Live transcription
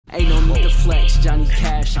Ain't no need to flex, Johnny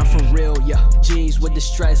Cash, I'm for real, yeah. Jeans with the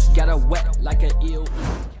stress, got her wet like an eel.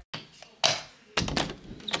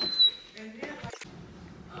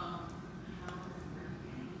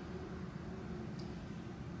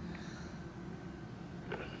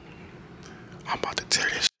 I'm about to tear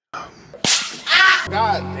this up.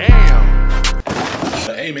 God damn.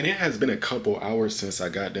 Hey man, it has been a couple hours since I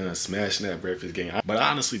got done smashing that breakfast game. But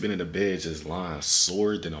I honestly been in the bed just lying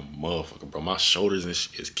sore than a motherfucker, bro. My shoulders and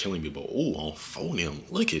shit is killing me, but ooh, on phonium,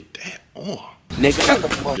 look at that. Oh.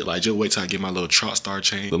 Nigga. Like, just wait till I get my little TropStar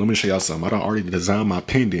chain. But let me show y'all something. I done already designed my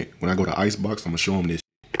pendant. When I go to Icebox, I'm gonna show them this.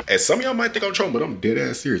 And some of y'all might think I'm trolling, but I'm dead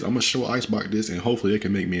ass serious. I'm gonna show Icebox this, and hopefully they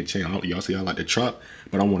can make me a chain. Y'all see I like the Trop,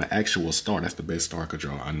 but I want an actual star. That's the best star I could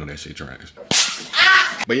draw. I know that shit trash.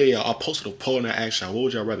 But yeah, I posted a poll in the action. What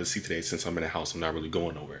would y'all rather see today since I'm in the house? I'm not really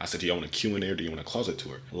going nowhere. I said, do y'all want a Q&A or do you want a closet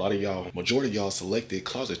tour? A lot of y'all, majority of y'all selected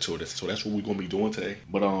closet tour. So that's what we're gonna be doing today.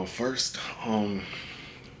 But first, I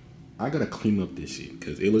gotta clean up this shit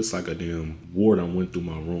because it looks like a damn war done went through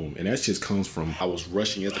my room. And that just comes from, I was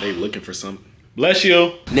rushing yesterday looking for something. Bless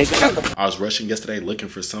you. Nigga. I was rushing yesterday looking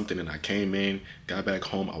for something and I came in, got back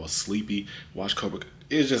home, I was sleepy, watched Cobra.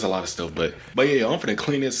 It's just a lot of stuff, but yeah, I'm finna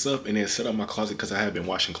clean this up and then set up my closet because I have been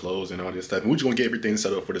washing clothes and all this stuff. And we're just gonna get everything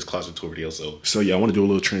set up for this closet tour video. So yeah, I wanna do a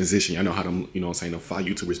little transition. Y'all know how them, you know what I'm saying, the 5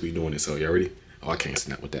 YouTubers be doing it. So y'all ready? Oh, I can't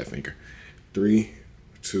snap with that finger. 3,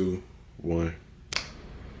 2, 1.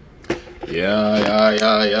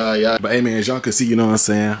 Yeah. But hey man, as y'all can see, you know what I'm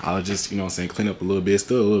saying, I'll just, you know what I'm saying, clean up a little bit.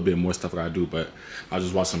 Still a little bit more stuff I gotta do, but I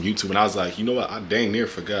just watched some YouTube and I was like, you know what, I dang near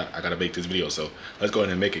forgot I gotta make this video. So let's go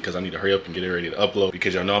ahead and make it because I need to hurry up and get it ready to upload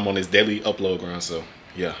because y'all know I'm on this daily upload grind. So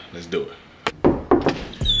yeah, let's do it.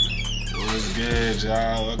 What's good,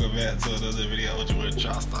 y'all? Welcome back to another video with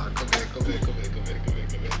your TropStar. Come back.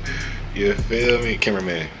 You feel me?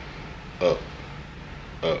 Cameraman, up.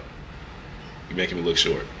 You making me look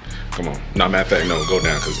short. Come on. No, matter of fact, no, go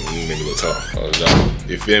down because you make me look tall.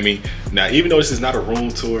 You feel me? Now, even though this is not a room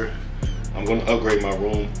tour, I'm gonna upgrade my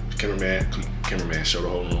room. Cameraman, come on, cameraman, show the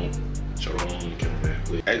whole room. Show the whole room, cameraman,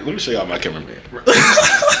 please. Hey, let me show y'all my cameraman.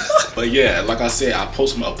 But yeah, like I said, I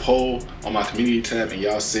posted a poll on my community tab and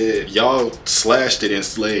y'all said, y'all slashed it and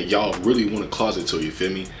said y'all really want a closet tour, you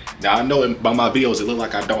feel me? Now I know by my videos, it look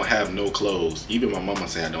like I don't have no clothes. Even my mama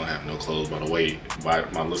say I don't have no clothes by the way, by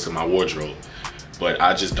my looks at my wardrobe. But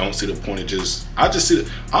I just don't see the point of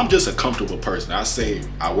I'm just a comfortable person. I say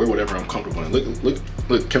I wear whatever I'm comfortable in.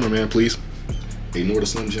 Look, cameraman, please. Ignore the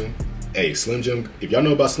Slim Jim. Hey, Slim Jim, if y'all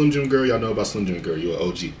know about Slim Jim girl, y'all know about Slim Jim girl, you're an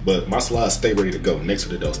OG. But my slides stay ready to go. Next to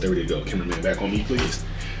the door, stay ready to go. Cameraman, back on me, please.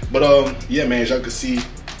 But yeah, man, as y'all can see,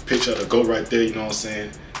 picture of the goat right there, you know what I'm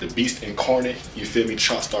saying? The beast incarnate, you feel me?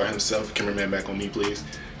 TropStar himself. Cameraman, back on me, please.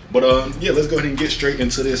 But yeah, let's go ahead and get straight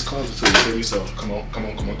into this closet tour, you feel me? So come on.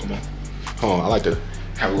 Hold on, I like to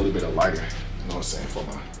have a little bit of lighter, you know what I'm saying, for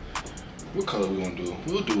my, what color we gonna do?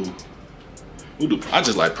 We'll do, I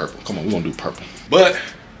just like purple. Come on, we're gonna do purple. But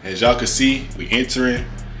as y'all can see, we entering.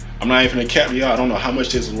 I'm not even gonna cap y'all. I don't know how much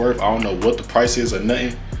this is worth. I don't know what the price is or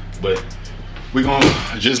nothing, but we gonna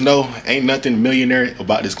just know ain't nothing millionaire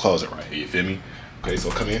about this closet right here, you feel me? Okay, so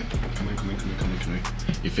come in.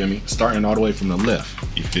 You feel me? Starting all the way from the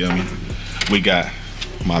left, you feel me? We got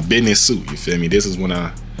my business suit, you feel me? This is when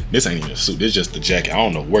this ain't even a suit, this is just the jacket. I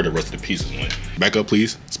don't know where the rest of the pieces went. Back up,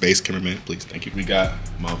 please. Space, cameraman, please. Thank you. We got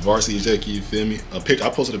my varsity jacket, you feel me? I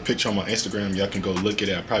posted a picture on my Instagram. Y'all can go look at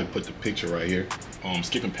it. I probably put the picture right here.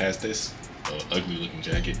 Skipping past this ugly looking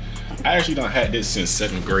jacket. I actually done had this since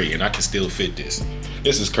 7th grade and I can still fit this.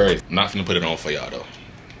 This is crazy. I'm not gonna put it on for y'all though.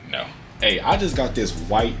 No. Hey, I just got this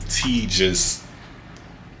white tee, just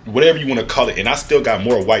whatever you want to call it, and I still got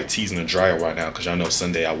more white tees in the dryer right now because y'all know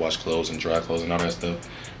Sunday I wash clothes and dry clothes and all that stuff.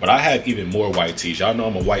 But I have even more white tees. Y'all know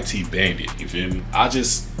I'm a white tee bandit, you feel me? I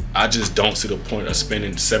just don't see the point of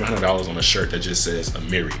spending $700 on a shirt that just says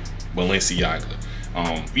Amiri, Balenciaga.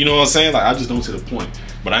 You know what I'm saying? Like, I just don't see the point.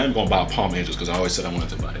 But I am gonna buy Palm Angels because I always said I wanted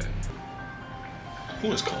to buy that.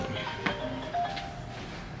 Who is calling me?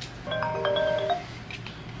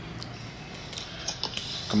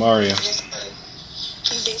 Kamaria.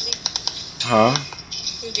 You busy? Huh?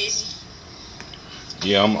 You busy?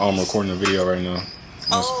 Yeah, I'm recording a video right now.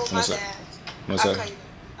 Oh, my bad. What's that?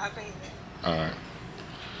 I'll call you back. Alright.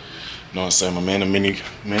 Know what I'm saying? My man of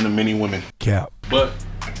many women. Cap. But,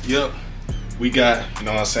 yep. We got, you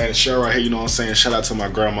know what I'm saying, this shirt right here, you know what I'm saying? Shout out to my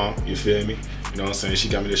grandma, you feel me? You know what I'm saying? She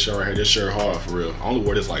got me this shirt right here. This shirt hard for real. I only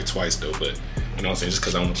wore this like twice though, but you know what I'm saying? Just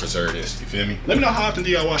because I want to preserve this, you feel me? Let me know how often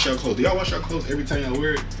do y'all wash your clothes? Do y'all wash your clothes every time y'all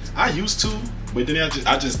wear it? I used to, but then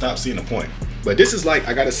I just stopped seeing the point. But this is like,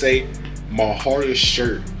 I gotta say, my hardest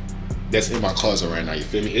shirt that's in my closet right now, you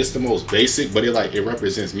feel me? It's the most basic, but it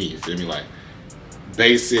represents me, you feel me? Like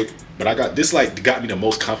basic, but I got this like got me the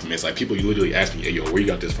most compliments. Like people, you literally ask me, hey yo, where you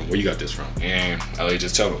got this from? Where you got this from? And I like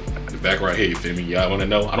just tell them the back right here, you feel me? Y'all wanna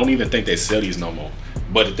know? I don't even think they sell these no more.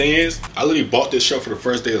 But the thing is, I literally bought this shirt for the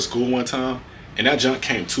first day of school one time, and that junk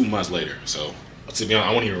came 2 months later. So to be honest,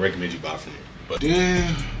 I won't even recommend you buy from me. But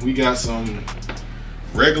then we got some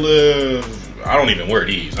regular, I don't even wear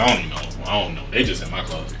these. I don't know. They just in my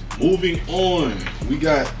closet. Moving on, we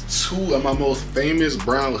got 2 of my most famous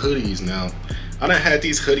brown hoodies now. I done had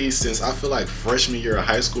these hoodies since I feel like freshman year of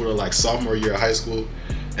high school or like sophomore year of high school,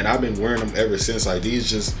 and I've been wearing them ever since. Like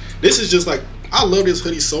this is just like, I love this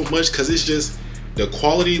hoodie so much because it's just the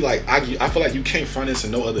quality. Like I feel like you can't find this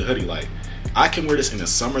in no other hoodie. Like I can wear this in the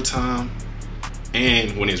summertime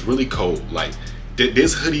and when it's really cold. Like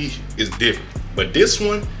this hoodie is different, but this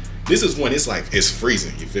is when it's like it's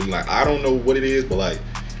freezing. You feel me? Like I don't know what it is, but like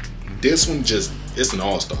this one just, it's an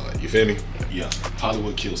all-star. You feel me? Yeah,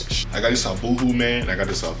 Hollywood kills. I got this off Boohoo, man. I got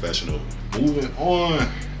this off Fashion Nova. Moving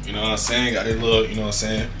on, you know what I'm saying? Got this little, you know what I'm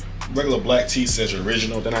saying? Regular black tee says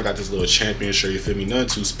original. Then I got this little champion shirt, you feel me? Nothing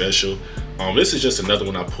too special. This is just another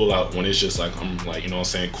one I pull out when it's just like, I'm like, you know what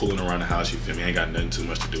I'm saying? Cooling around the house, you feel me? I ain't got nothing too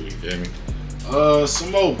much to do, you feel me?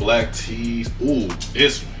 Some more black tees. Ooh,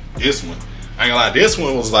 this one. I ain't gonna lie, this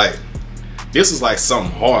one was like, this is like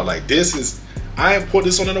something hard. Like this is, I ain't put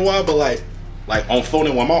this on in a while, but like on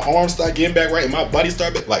phone, when my arms start getting back right and my body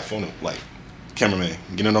start back, like phone, like cameraman,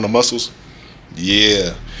 getting on the muscles.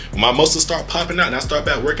 Yeah, when my muscles start popping out and I start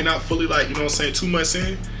back working out fully, like, you know what I'm saying, 2 months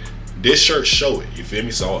in, this shirt show it, you feel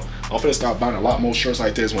me? So I'm finna start buying a lot more shirts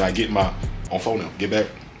like this when I get my, on phone, get back,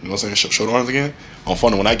 you know what I'm saying, show the arms again. On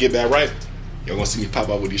phone, when I get back right, you're gonna see me pop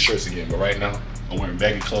out with these shirts again. But right now, I'm wearing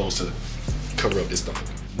baggy clothes to cover up this stomach.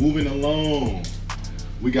 Moving along,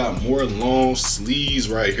 we got more long sleeves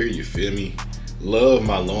right here, you feel me? Love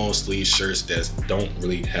my long sleeve shirts that don't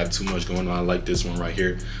really have too much going on. I like this one right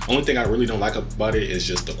here. Only thing I really don't like about it is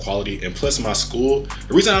just the quality, and plus my school,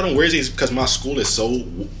 the reason I don't wear these is because my school is so,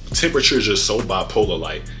 temperature is just so bipolar.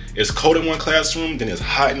 Like it's cold in one classroom, then it's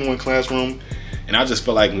hot in one classroom, and I just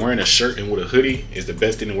feel like wearing a shirt and with a hoodie is the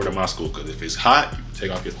best thing to wear to my school, because if it's hot, you take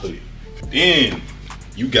off your hoodie. Then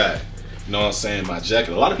you got, you know what I'm saying, my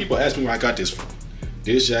jacket. A lot of people ask me where I got this from.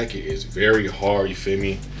 This jacket is very hard, you feel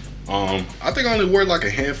me? I think I only wore it like a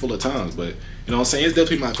handful of times, but you know what I'm saying, it's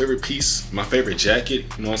definitely my favorite piece, my favorite jacket,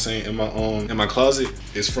 you know what I'm saying, in my closet.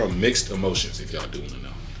 It's from Mixed Emotions, if y'all do want to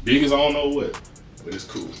know. Big as I don't know what, but it's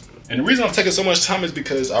cool. And the reason I'm taking so much time is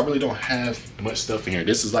because I really don't have much stuff in here.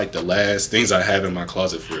 This is like the last things I have in my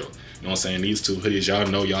closet for real. You know what I'm saying? These 2 hoodies, y'all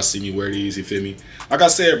know, y'all see me wear these, you feel me? Like I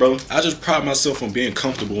said, bro, I just pride myself on being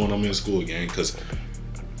comfortable when I'm in school again, because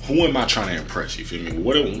who am I trying to impress, you feel me?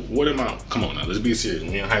 What am I, come on now, let's be serious.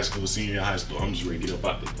 We in high school, senior in high school, I'm just ready to get up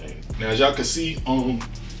out this thing. Now, as y'all can see,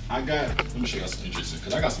 I got, let me show y'all something interesting,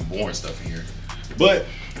 because I got some boring stuff in here. But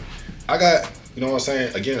I got, you know what I'm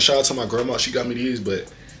saying? Again, shout out to my grandma, she got me these,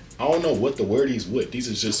 but I don't know what to wear these with. These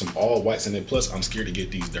are just some all whites, and then plus I'm scared to get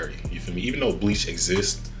these dirty, you feel me? Even though bleach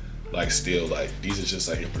exists, like still, like these are just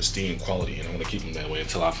like in pristine quality, and I want to keep them that way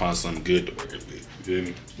until I find something good to wear it with. You feel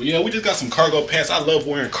me? But yeah, we just got some cargo pants. I love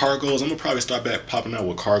wearing cargos. I'm gonna probably start back popping out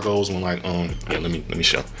with cargos when like yeah, let me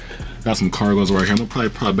show. Got some cargos right here. I'm gonna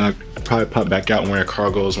probably pop back out wearing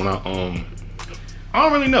cargos when I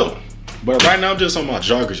don't really know. But right now I'm just on my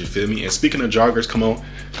joggers, you feel me? And speaking of joggers, come on.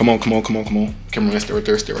 Cameraman, stay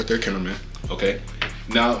right there, cameraman. Okay.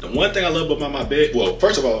 Now, the one thing I love about my bed, well,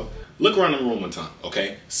 first of all, look around the room one time,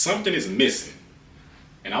 okay? Something is missing.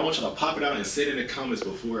 And I want y'all to pop it out and say it in the comments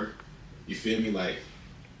before, you feel me? Like,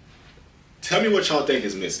 tell me what y'all think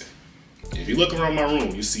is missing. If you look around my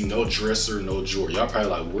room, you see no dresser, no drawer. Y'all probably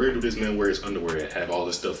like, where do this man wear his underwear at, have all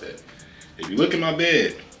this stuff at? If you look in my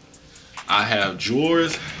bed, I have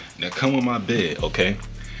drawers that come with my bed, okay?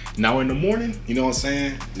 Now in the morning, you know what I'm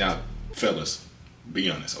saying? Now, fellas, be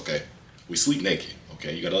honest, okay? We sleep naked,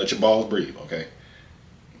 okay? You gotta let your balls breathe, okay?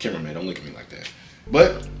 Cameraman, don't look at me like that.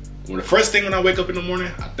 But when the first thing when I wake up in the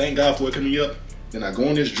morning, I thank God for waking me up. Then I go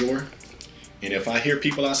in this drawer, and if I hear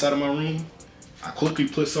people outside of my room, I quickly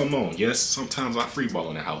put something on. Yes, sometimes I free ball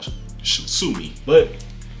in the house. Sue me. But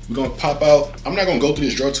we're gonna pop out. I'm not gonna go through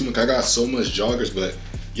this drawer too much. I got so much joggers, but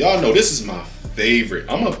y'all know this is my favorite.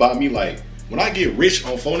 I'm gonna buy me like, when I get rich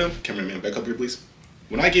on phone them, cameraman, back up here please.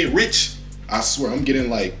 When I get rich, I swear I'm getting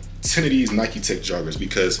like 10 of these Nike Tech joggers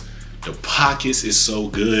because the pockets is so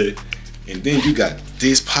good. And then you got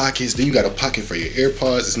these pockets, then you got a pocket for your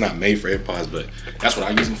AirPods. It's not made for AirPods, but that's what I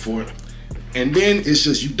use them for. And then it's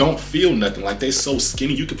just, you don't feel nothing. Like, they so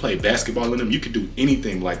skinny, you can play basketball in them, you can do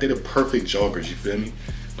anything. Like, they're the perfect joggers, you feel me?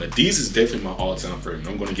 But these is definitely my all-time favorite.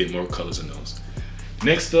 I'm gonna get more colors in those.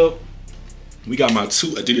 Next up, we got my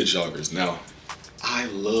 2 Adidas joggers. Now, I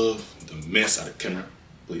love the mess out of camera.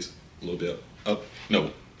 Please, a little bit up. No,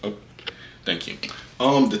 up. Thank you.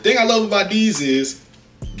 The thing I love about these is,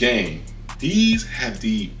 gang, these have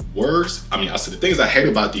the worst. I mean, I said the things I hate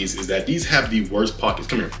about these is that these have the worst pockets.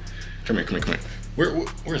 Come here. Where's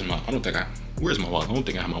my? Where's my wallet? I don't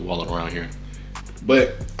think I have my wallet around here.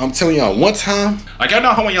 But I'm telling y'all, one time, like, I know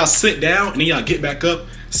how when y'all sit down and then y'all get back up,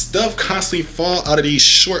 stuff constantly fall out of these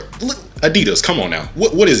short. Look, Adidas, come on now.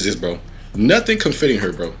 What is this, bro? Nothing can fit in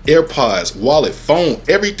here, bro. AirPods, wallet, phone,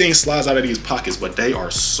 everything slides out of these pockets, but they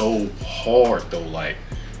are so hard though. Like,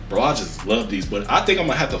 bro, I just love these. But I think I'm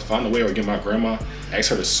gonna have to find a way or get my grandma,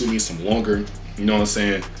 ask her to sew me some longer, you know what I'm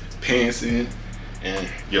saying, pants in. And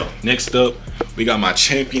yo, next up, we got my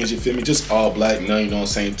Champions, you feel me? Just all black, none, you know what I'm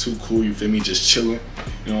saying? Too cool, you feel me? Just chilling,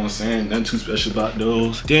 you know what I'm saying? Nothing too special about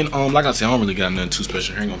those. Then, like I said, I don't really got nothing too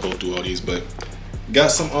special. I ain't gonna go through all these, but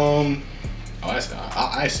got some,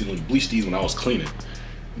 I actually bleached these when I was cleaning.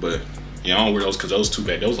 But yeah, I don't wear those because those too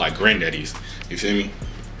bad. Those like granddaddies, you feel me?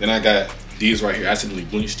 Then I got these right here. I accidentally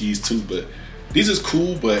bleached these too, but these is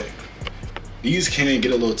cool, but these can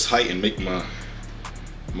get a little tight and make my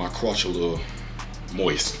crotch a little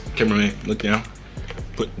moist. Cameraman, look down,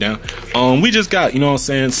 put down. We just got, you know what I'm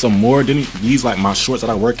saying, some more. Then these like my shorts that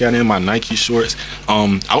I work out in, my Nike shorts.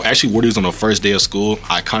 I actually wore these on the first day of school.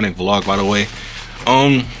 Iconic vlog, by the way.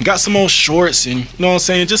 Got some more shorts and, you know what I'm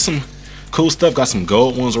saying, just some cool stuff. Got some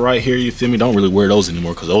gold ones right here, you feel me? Don't really wear those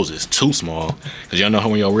anymore because those is too small. Because y'all know how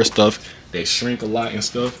when y'all wear stuff, they shrink a lot and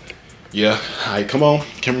stuff. Yeah, all right, come on,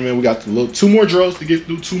 cameraman. We got the little 2 more drawers to get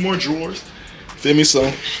through, 2 more drawers. Feel me?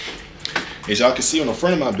 So, as y'all can see on the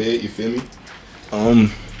front of my bed, you feel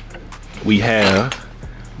me? We have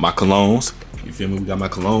my colognes, you feel me? We got my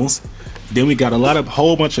colognes. Then we got a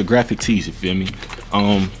whole bunch of graphic tees, you feel me?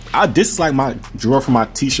 This is like my drawer for my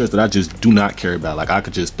t-shirts that I just do not care about. Like, I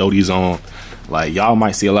could just throw these on. Like, y'all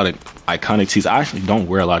might see a lot of iconic tees. I actually don't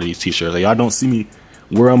wear a lot of these t-shirts. Like, y'all don't see me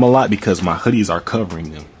wear them a lot because my hoodies are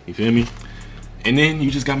covering them, you feel me? And then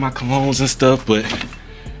you just got my colognes and stuff, but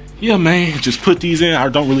yeah, man, just put these in. I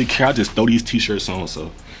don't really care. I just throw these t-shirts on.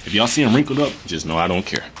 So if y'all see them wrinkled up, just know I don't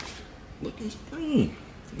care. Look at the screen.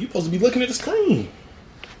 You supposed to be looking at the screen.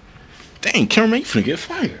 Dang, cameraman, you finna get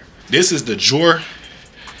fired. This is the drawer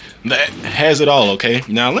that has it all, okay?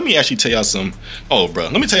 Now, let me actually tell y'all something. Oh, bro,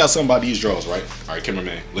 let me tell y'all something about these drawers, right? All right,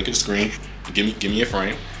 cameraman, look at the screen. Give me a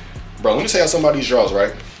frame. Bro, let me tell y'all something about these drawers,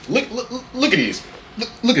 right? Look at these. Look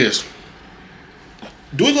at this.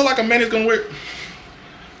 Do it look like a man is gonna wear?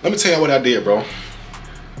 Let me tell y'all what I did, bro.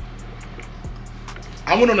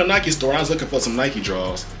 I went on the Nike store. I was looking for some Nike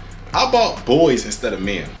drawers. I bought boys instead of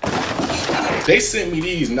men. They sent me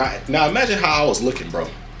these. Now imagine how I was looking, bro.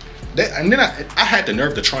 And then I had the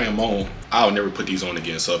nerve to try them on. I'll never put these on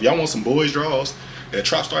again. So if y'all want some boys drawers that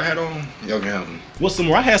TropStar had on, y'all can have them. What's some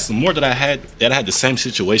more? I had some more that I had the same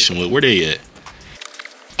situation with. Where they at?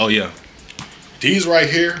 Oh yeah, these right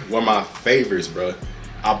here were my favorites, bro.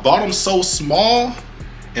 I bought them so small,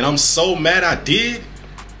 and I'm so mad I did.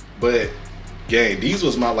 But gang, these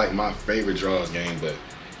was my favorite drawers, gang. But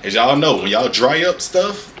as y'all know, when y'all dry up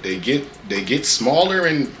stuff, they get smaller,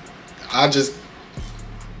 and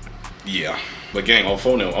yeah. But gang, on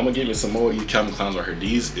phone now, I'm gonna give you some more of these Calvin Kleins right here.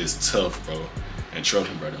 These is tough, bro. And trust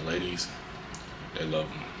me, brother, ladies, they love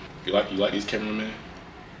them. You like these, cameraman?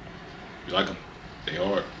 You like them? They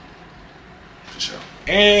hard. For sure.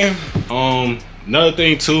 And another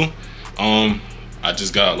thing too, I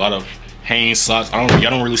just got a lot of Hanes socks. Y'all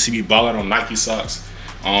don't really see me balling on Nike socks.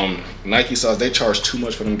 Nike socks, they charge too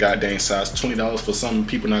much for them goddamn socks. $20 for something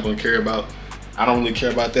people not gonna care about. I don't really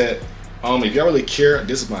care about that. If y'all really care,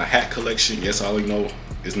 this is my hat collection. Yes, I already know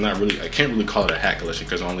it's not really, I can't really call it a hat collection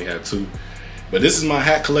because I only have 2. But this is my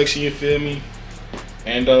hat collection, you feel me?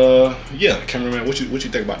 And yeah, cameraman, what you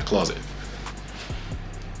think about the closet?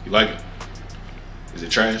 You like it? Is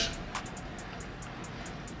it trash?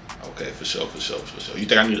 Okay, for sure. You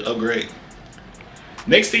think I need to upgrade?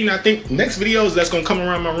 Next thing, I think next videos that's gonna come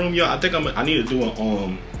around my room, y'all. I think I need to do a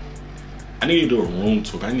room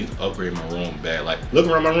tour. I need to upgrade my room bad. Like, look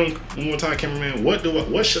around my room one more time, cameraman.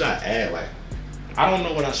 What should I add? Like, I don't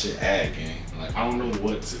know what I should add, gang. Like, I don't know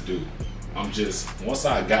what to do. Once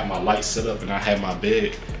I got my lights set up and I had my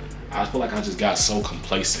bed, I feel like I just got so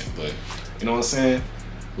complacent. But you know what I'm saying?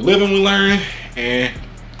 We live and we learn, and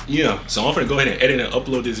yeah. So I'm finna go ahead and edit and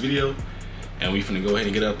upload this video, and we finna go ahead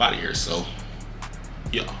and get up out of here. So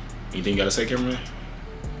yeah, anything you gotta say, cameraman?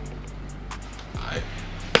 Alright.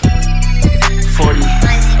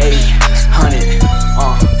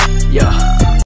 4800, yeah.